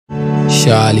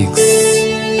Shalix.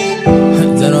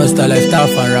 Zano style life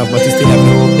tough and rap, but you still have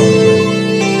your own.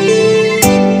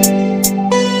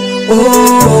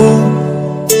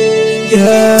 Oh,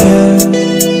 yeah.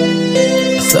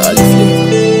 Solid flavor.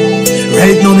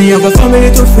 Right now me have a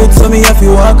family to feed, so me have to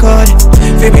work hard.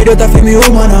 Feel me daughter, feel me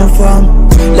woman and farm.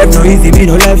 Life no easy, me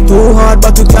no life too hard,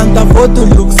 but you can't afford to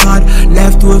look sad.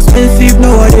 Life too expensive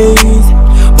nowadays,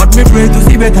 but me pray to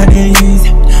see better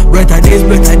days. Better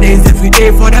days every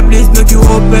day for the place make you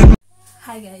open.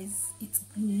 Hi guys, it's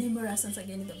Numerous once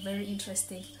again with a very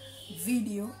interesting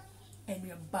video, and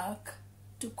we're back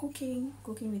to cooking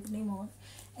with Nemo.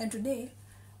 And today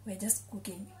we're just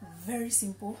cooking very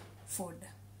simple food.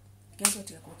 Guess what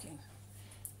we're cooking?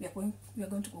 We are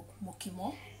going to cook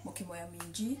mukimo ya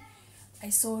minji. I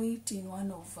saw it in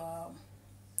one of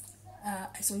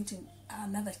I saw it in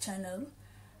another channel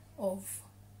of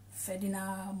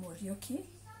Fedina Morioki.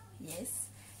 Yes,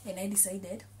 and I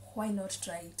decided why not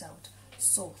try it out.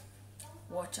 So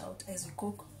watch out as we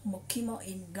cook mukimo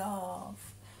in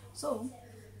Gulf. So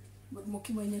with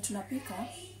mukimo yenye tunapika,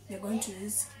 we are going to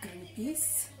use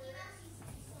Greenpeas.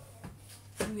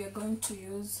 We are going to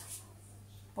use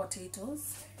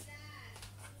potatoes.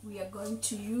 We are going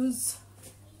to use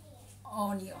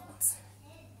onions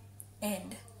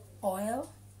and oil.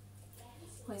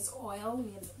 Where's oil?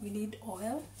 We need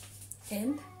oil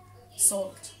and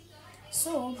salt.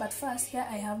 So, but first here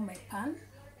I have my pan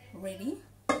ready.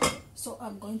 So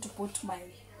I'm going to put my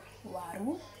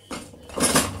waru,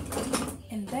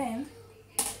 and then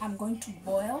I'm going to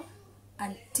boil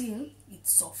until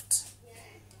it's soft.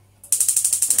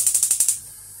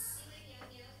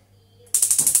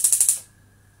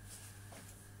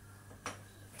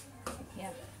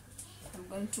 Yeah, I'm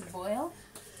going to boil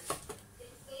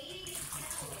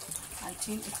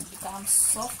until it becomes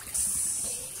soft.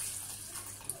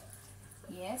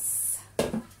 Yes.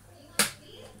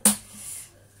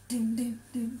 Ding, ding,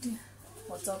 ding, ding.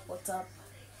 What's up? Look how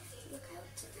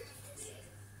cute.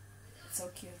 So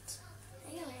cute.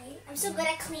 I know, right? I'm so good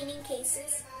at cleaning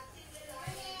cases.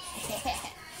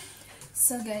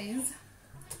 So guys,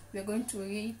 we're going to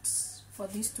wait for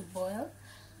this to boil,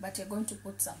 but you're going to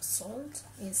put some salt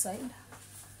inside.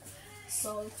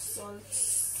 Salt.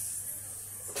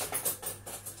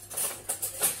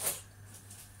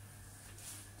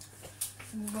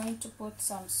 I'm going to put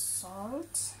some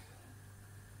salt.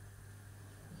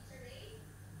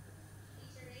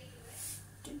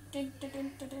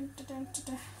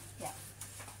 Yeah.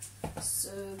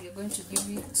 So we're going to give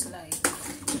it like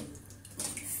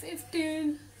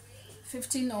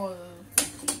 15 or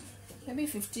maybe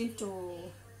 15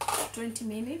 to 20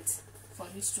 minutes for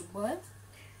this to boil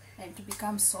and to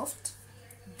become soft.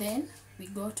 Then we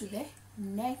go to the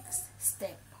next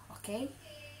step. Okay,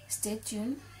 stay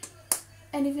tuned.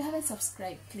 And if you haven't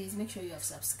subscribed, please make sure you have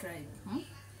subscribed.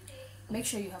 Make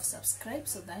sure you have subscribed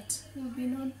so that you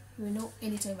will know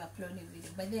anytime I upload a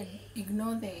video. But then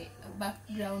ignore the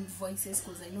background voices,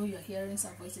 because I know you're hearing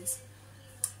some voices.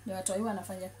 Ni watu wao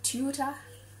wanafanya tutor.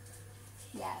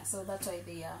 Yeah, so that's why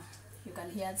they are. You can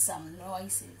hear some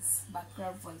noises,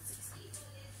 background voices.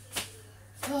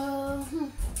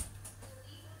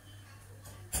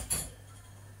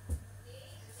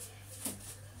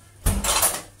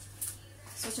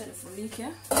 So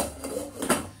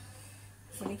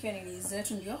nifunike nini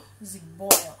zetu ndio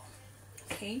ziboil.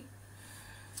 Okay,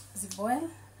 ziboil,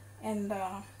 and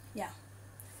yeah,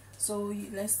 so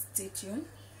let's stay tuned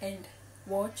and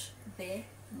watch the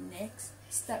next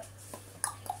step.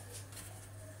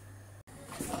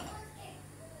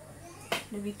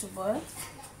 Leave it to boil.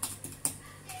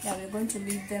 Yeah, we're going to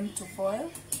leave them to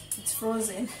boil. It's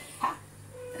frozen.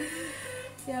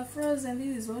 Yeah, frozen.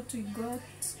 This is what we got.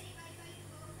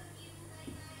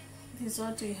 This is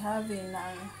what we have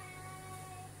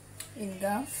in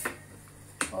Gulf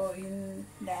or in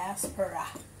diaspora.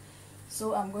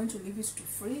 So I'm going to leave it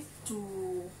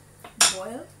to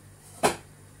boil.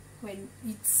 When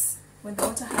the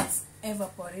water has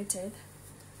evaporated,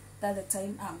 that's the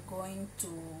time I'm going to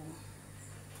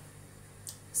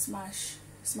smash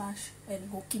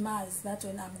and gokimas. That's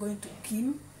when I'm going to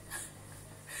kim.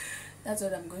 That's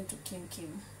what I'm going to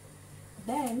kim.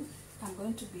 Then I'm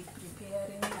going to be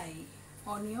preparing my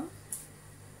onion.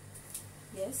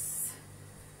 Yes,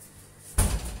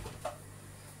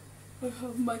 I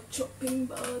have my chopping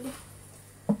board.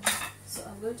 So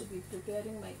I'm going to be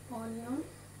preparing my onion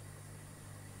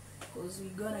because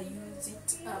we're gonna use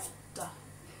it after.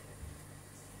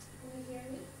 Can you hear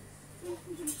me?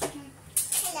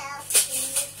 Hello.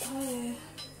 Hi.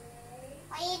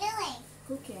 What are you doing?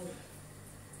 Cooking.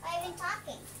 Why are you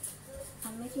talking?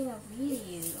 I'm making a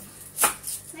video.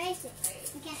 Where is it?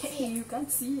 I can't see You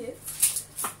can't see it.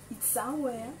 It's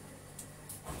somewhere.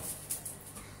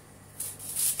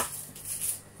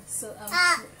 So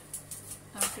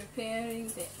I'm preparing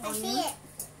the I onion. see it.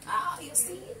 Ah, you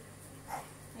see it?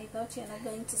 I thought you're not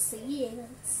going to see it.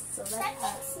 So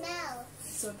That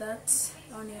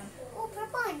smell. onion. Oh,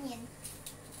 purple onion.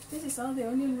 This is how the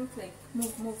onion looks like.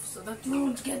 Move, so that you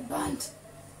won't get burnt.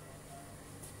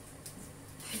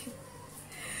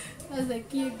 As a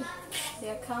kid, they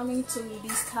are coming to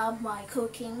disturb my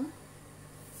cooking,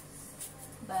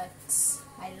 but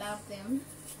I love them.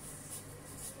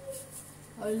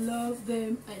 I love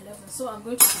them. So I'm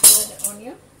going to prepare the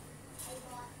onion.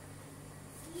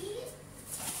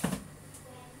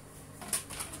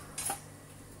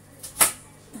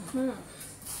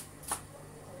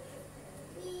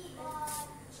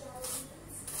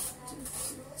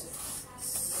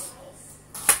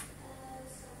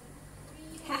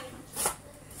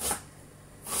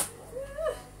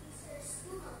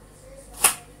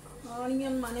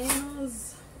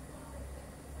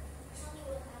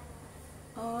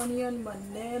 Onion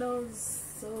bananas.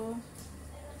 So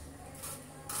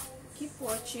keep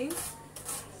watching.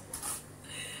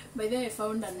 By then I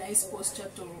found a nice posture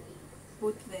to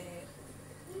put the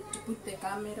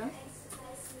camera.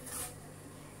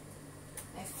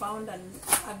 I found a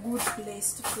good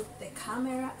place to put the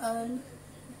camera on.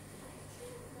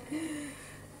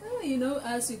 You know,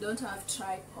 as you don't have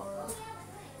tripod,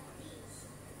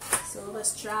 so the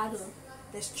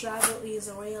struggle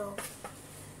is real.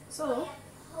 So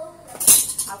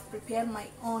I've prepared my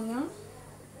onion,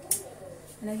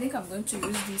 and I think I'm going to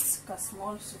use this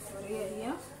small sufuria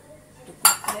here to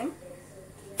cook them.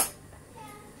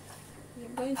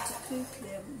 We're going to cook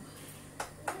them.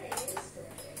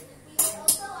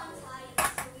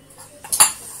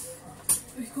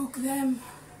 We cook them.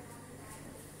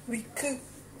 We cook.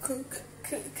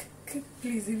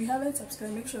 Please, if you haven't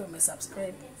subscribed, make sure you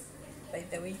subscribe, by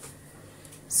the way.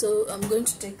 So I'm going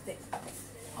to take the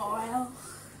oil,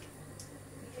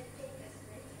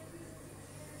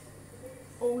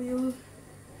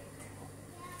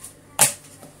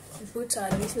 put a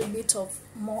little bit of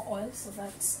more oil, so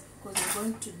that's because we're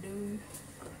going to do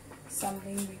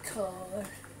something we call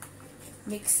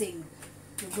mixing.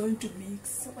 We're going to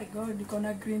mix. Oh my god, you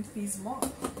gonna Greenpeas more.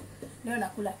 Leo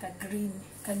nakula ka green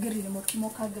mukimo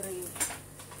ka green.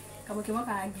 Ka mukimo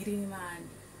ka green man.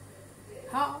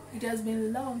 How it has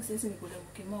been long since we could have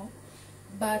mukimo.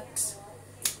 But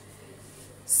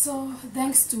so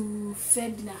thanks to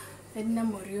Fedna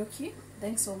Morioki,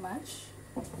 thanks so much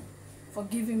for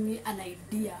giving me an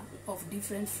idea of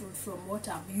different food from what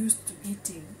I'm used to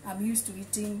eating. I'm used to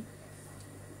eating,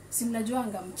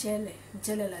 simnajuanga mchele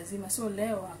lazima, so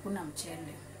leo hakuna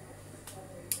mchele.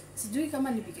 Sijui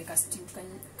kama nipike ka stew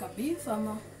ka beef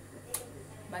ama,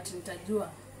 but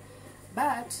nitajua.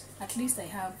 But at least I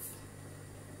have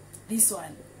this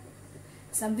one,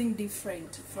 something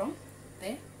different from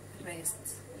the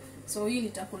rest. So hii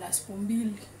nitakula siku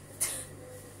mbili.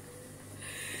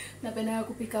 Napenda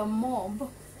kupika mob,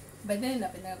 by then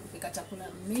napenda kupika chakula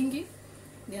mingi,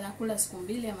 ninakula siku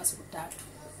mbili ama siku tatu.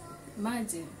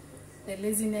 Imagine the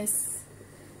laziness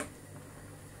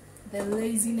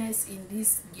in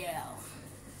this girl.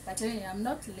 But anyway, I'm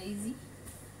not lazy.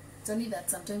 It's only that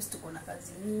sometimes tuko na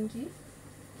kazi mingi.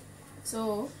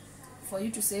 So for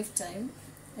you to save time,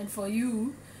 and for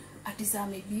you atisa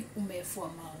maybe umefua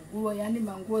manguo, yani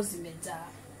manguo zimejaa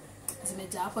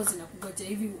hapo zinakugoja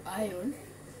hivi iron,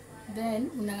 then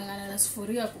unang'ang'ana na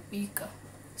sufuria kupika.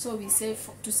 So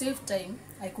to save time,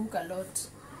 I cook a lot.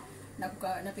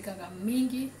 Napika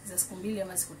mingi za siku mbili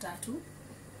ama siku tatu.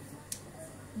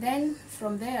 Then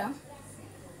from there,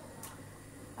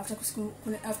 after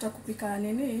kupika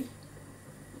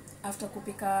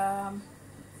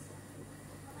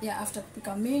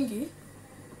mingi,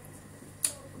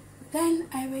 then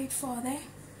I wait for the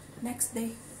next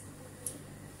day.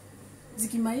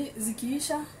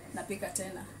 Zikiisha napika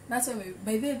tena. That's why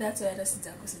by the way, that's why hata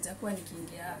sijakuwa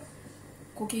nikiingia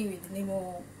cooking with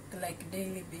Nemo like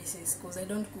daily basis, because I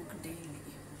don't cook daily.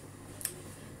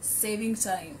 Saving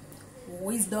time.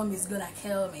 Wisdom is gonna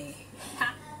kill me.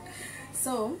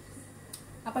 So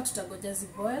hapa tutagoja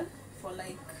ziboil for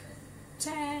like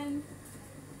 10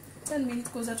 minutes,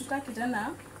 because hatukaki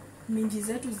tena minji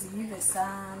zetu ziive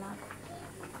sana.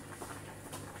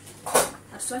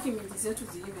 Hatutaki minji zetu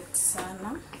ziive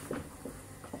sana.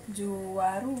 Juu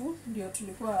waru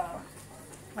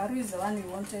is the one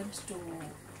we wanted to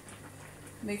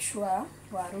make sure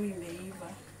waru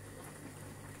imeiva.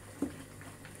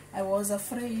 I was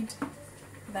afraid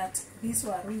that this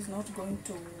waru is not going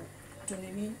to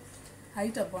nini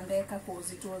haitabondeka,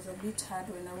 because it was a bit hard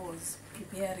when I was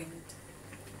preparing it.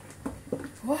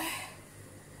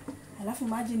 Alafu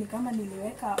maji ni kama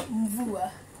niliweka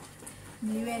mvua.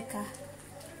 Niliweka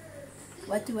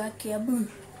watu wa Kiambu.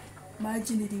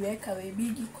 Maji niliweka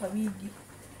webigi kwa wigi.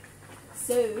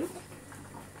 So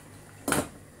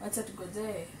wacha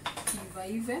tugoje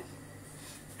ive.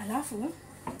 Alafu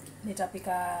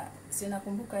nitapika, sina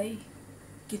kumbuka hii,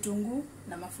 kitunguu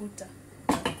na mafuta.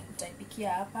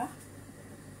 Nitaipikia hapa.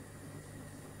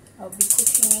 I'll be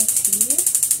cooking it here.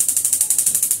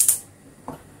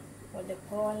 Pole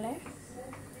pole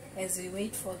as we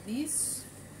wait for this,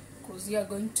 because we are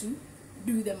going to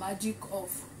do the magic of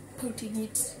putting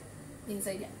it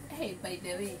inside. Hey, by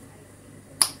the way,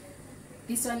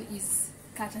 this one is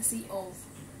courtesy of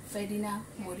Fedina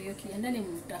Morioki, and then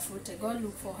mtafute, go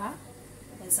look for her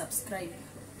and subscribe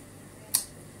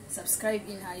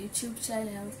in her YouTube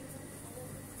channel.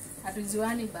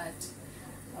 Hatujuani, but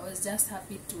I was just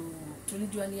happy to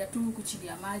tulijuania tu huku chini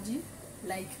ya maji,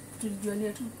 like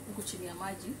tulijuania tu huku chini ya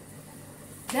maji.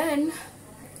 Then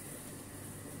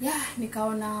yeah,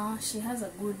 nikaona she has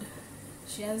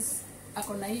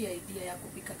akona hiyo idea ya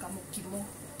kupika kama mukimo.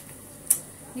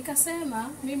 Nikasema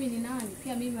mimi ni nani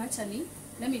pia mimi, acha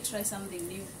let me try something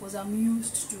new, because I'm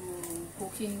used to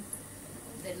cooking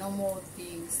the normal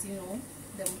things, you know,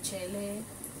 the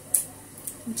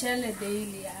mchele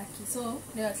daily yaki. So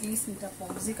leo at least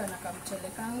nitapumzika na kamchele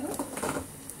kangu.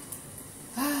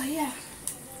 Yeah.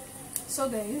 So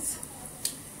guys,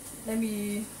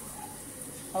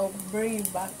 I'll bring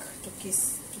it back to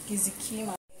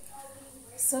Kizikima.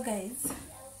 So guys,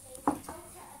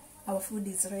 our food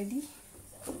is ready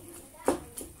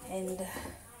and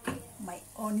my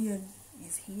onion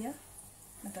is here.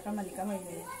 Natakama ni kama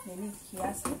nini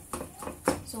kiasi.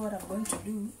 So what I'm going to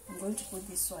do, I'm going to put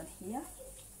this one here.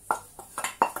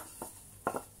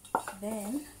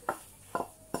 Then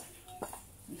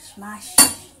we smash.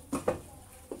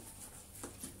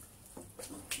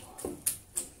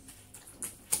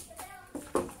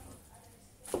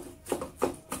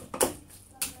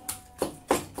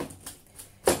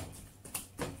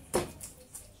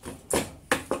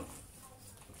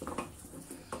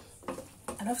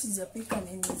 Alafu sijapika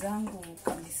nini zangu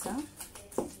kabisa.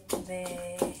 The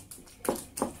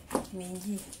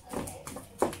mingi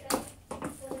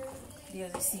ndio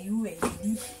zisiue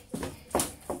idi,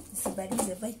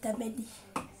 zisibalize vitamin.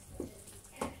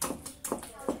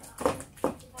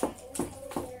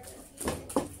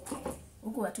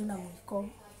 Huku hatuna mwiko,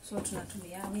 so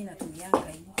tunatumia, mimi natumianga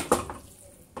hivi.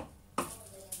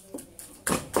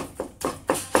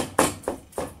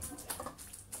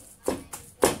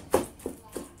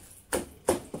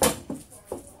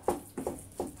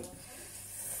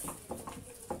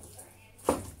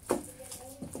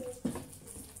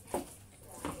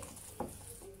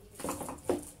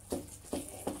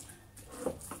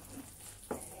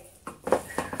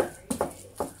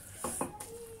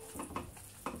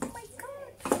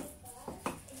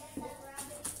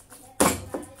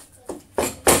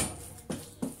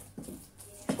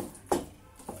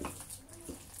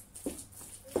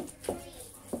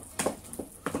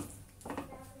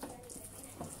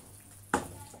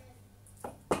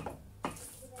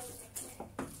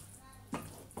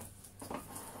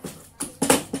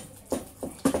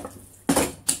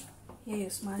 Here you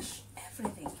smash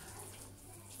everything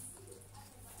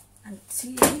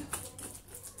until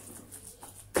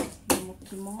the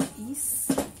mukimo is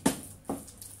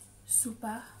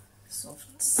super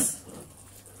soft.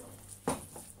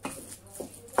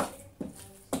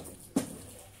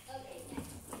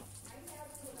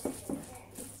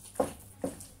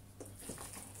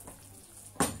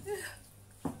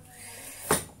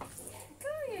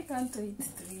 I can't wait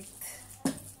to eat.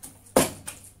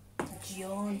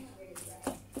 John.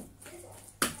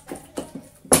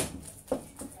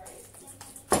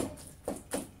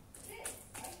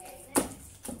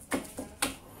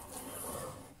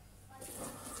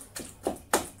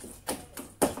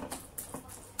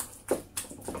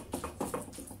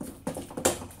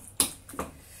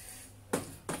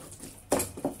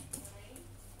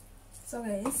 So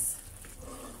guys,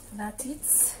 that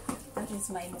is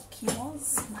my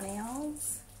mukimos,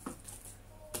 nails.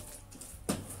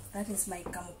 That is my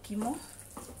kamukimo.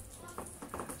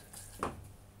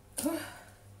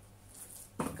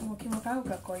 Kamukimo kangu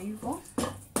kako hivyo.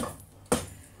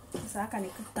 Sasa haka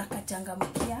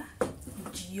nitakachangamkia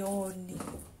jioni.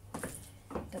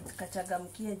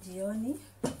 Nitakachangamkia jioni.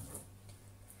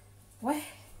 I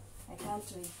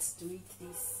can't wait to eat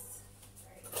this.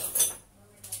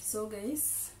 So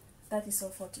guys, that is all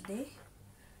for today.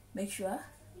 Make sure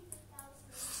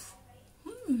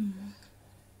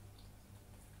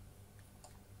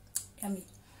yummy.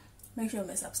 Make sure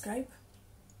you subscribe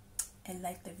and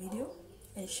like the video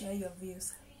and share your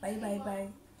views. Bye bye bye.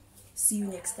 See you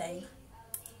next time.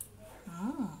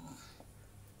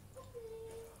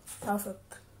 Perfect.